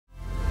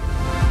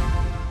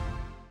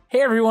Hey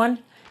everyone,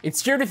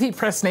 it's Jared with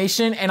MPress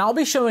Nation, and I'll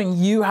be showing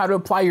you how to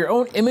apply your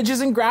own images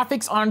and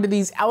graphics onto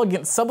these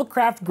elegant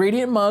SubliCraft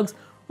gradient mugs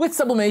with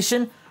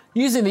sublimation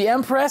using the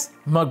MPress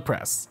mug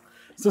press.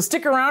 So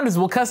stick around as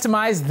we'll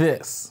customize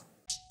this.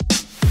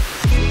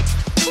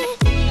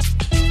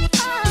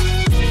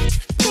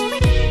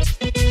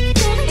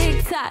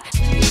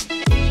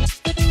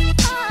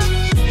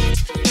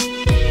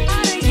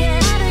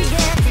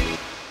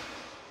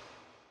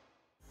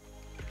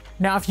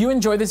 Now, if you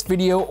enjoy this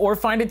video or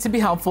find it to be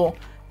helpful,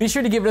 be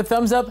sure to give it a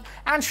thumbs up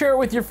and share it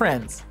with your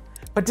friends.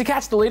 But to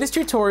catch the latest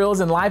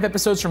tutorials and live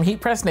episodes from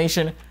MPress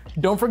Nation,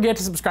 don't forget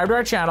to subscribe to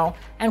our channel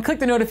and click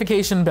the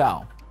notification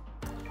bell.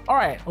 All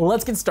right,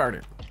 let's get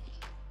started.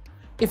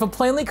 If a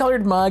plainly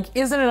colored mug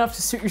isn't enough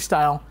to suit your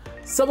style,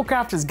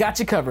 SubliCraft has got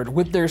you covered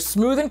with their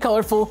smooth and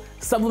colorful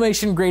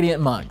sublimation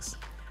gradient mugs.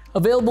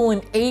 Available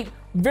in 8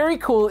 very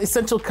cool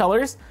essential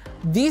colors,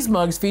 these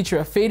mugs feature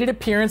a faded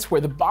appearance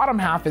where the bottom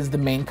half is the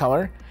main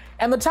color,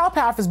 and the top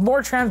half is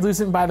more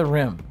translucent by the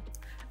rim.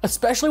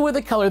 Especially with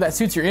a color that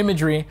suits your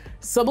imagery,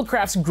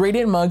 SubliCraft's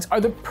gradient mugs are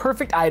the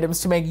perfect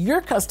items to make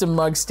your custom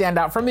mugs stand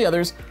out from the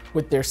others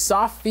with their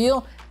soft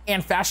feel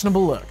and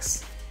fashionable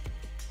looks.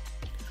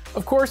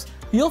 Of course,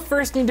 you'll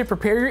first need to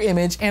prepare your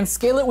image and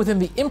scale it within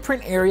the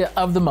imprint area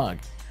of the mug.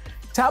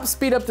 To help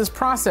speed up this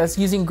process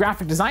using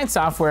graphic design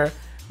software,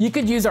 you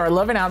could use our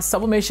 11-ounce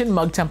sublimation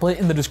mug template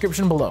in the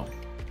description below.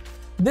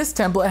 This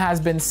template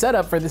has been set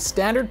up for the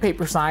standard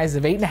paper size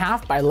of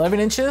 8.5 by 11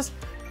 inches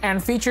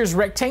and features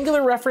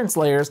rectangular reference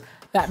layers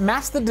that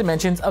match the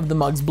dimensions of the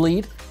mug's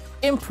bleed,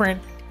 imprint,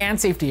 and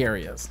safety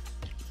areas.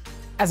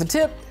 As a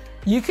tip,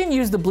 you can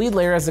use the bleed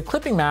layer as a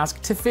clipping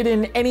mask to fit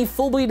in any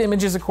full bleed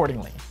images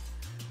accordingly.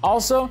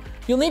 Also,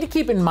 you'll need to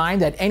keep in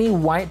mind that any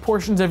white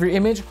portions of your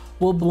image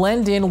will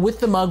blend in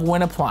with the mug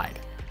when applied.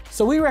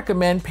 So we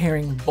recommend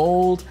pairing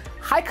bold,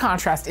 high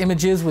contrast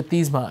images with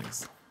these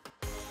mugs.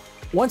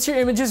 Once your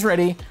image is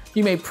ready,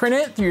 you may print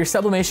it through your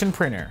sublimation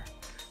printer.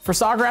 For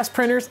Sawgrass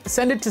printers,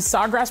 send it to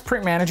Sawgrass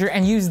Print Manager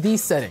and use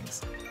these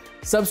settings.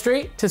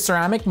 Substrate to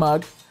ceramic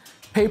mug,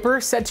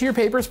 paper set to your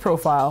paper's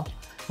profile,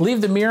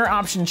 leave the mirror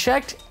option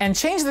checked, and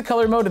change the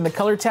color mode in the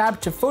color tab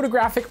to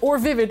photographic or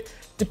vivid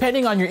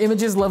depending on your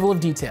image's level of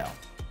detail.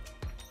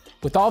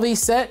 With all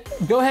these set,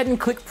 go ahead and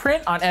click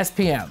print on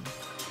SPM.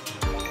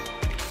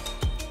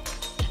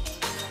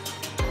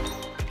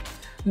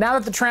 Now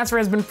that the transfer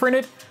has been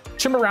printed,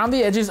 trim around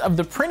the edges of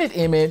the printed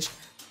image,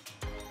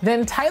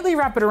 then tightly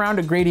wrap it around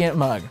a gradient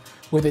mug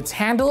with its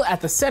handle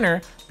at the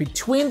center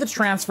between the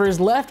transfer's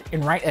left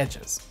and right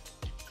edges.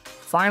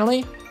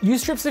 Finally,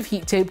 use strips of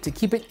heat tape to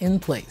keep it in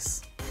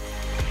place.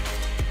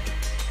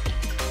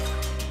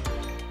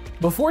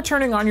 Before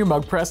turning on your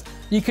mug press,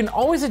 you can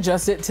always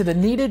adjust it to the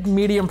needed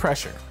medium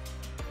pressure.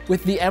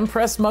 With the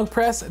MPress mug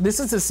press, this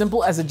is as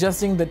simple as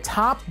adjusting the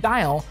top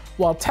dial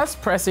while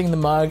test pressing the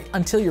mug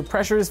until your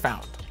pressure is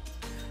found.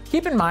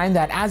 Keep in mind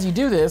that as you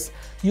do this,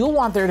 you'll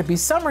want there to be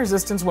some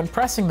resistance when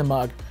pressing the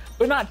mug,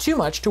 but not too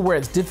much to where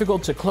it's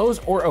difficult to close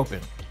or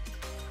open.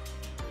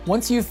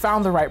 Once you've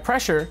found the right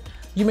pressure,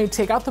 you may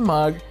take out the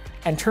mug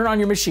and turn on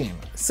your machine,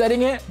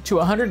 setting it to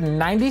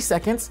 190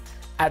 seconds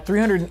at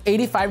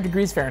 385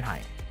 degrees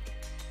Fahrenheit.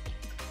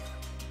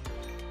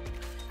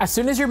 As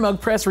soon as your mug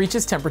press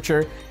reaches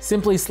temperature,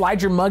 simply slide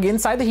your mug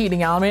inside the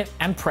heating element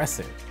and press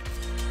it.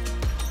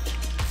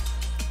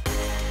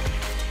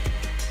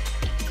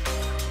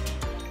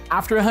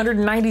 After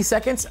 190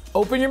 seconds,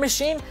 open your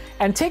machine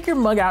and take your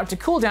mug out to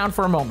cool down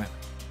for a moment.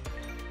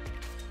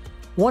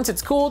 Once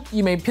it's cooled,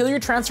 you may peel your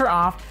transfer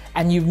off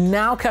and you've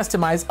now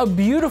customized a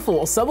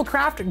beautiful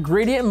SubliCraft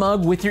gradient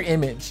mug with your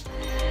image.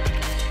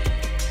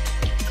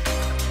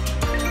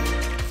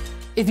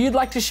 If you'd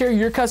like to share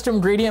your custom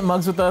gradient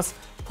mugs with us,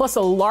 plus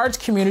a large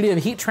community of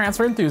heat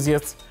transfer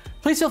enthusiasts,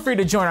 please feel free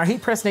to join our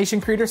MPress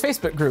Nation Creators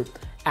Facebook group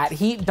at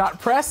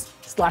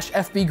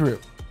heat.press/FB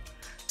group.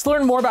 To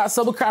learn more about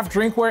SubliCraft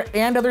drinkware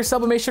and other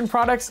sublimation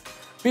products,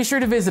 be sure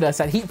to visit us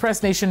at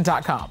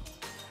heatpressnation.com.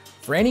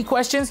 For any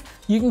questions,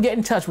 you can get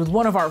in touch with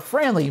one of our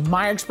friendly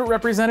MyExpert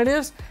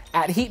representatives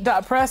at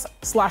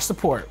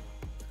heat.press/support.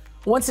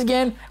 Once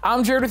again,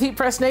 I'm Jared with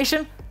MPress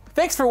Nation.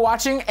 Thanks for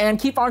watching and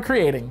keep on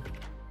creating.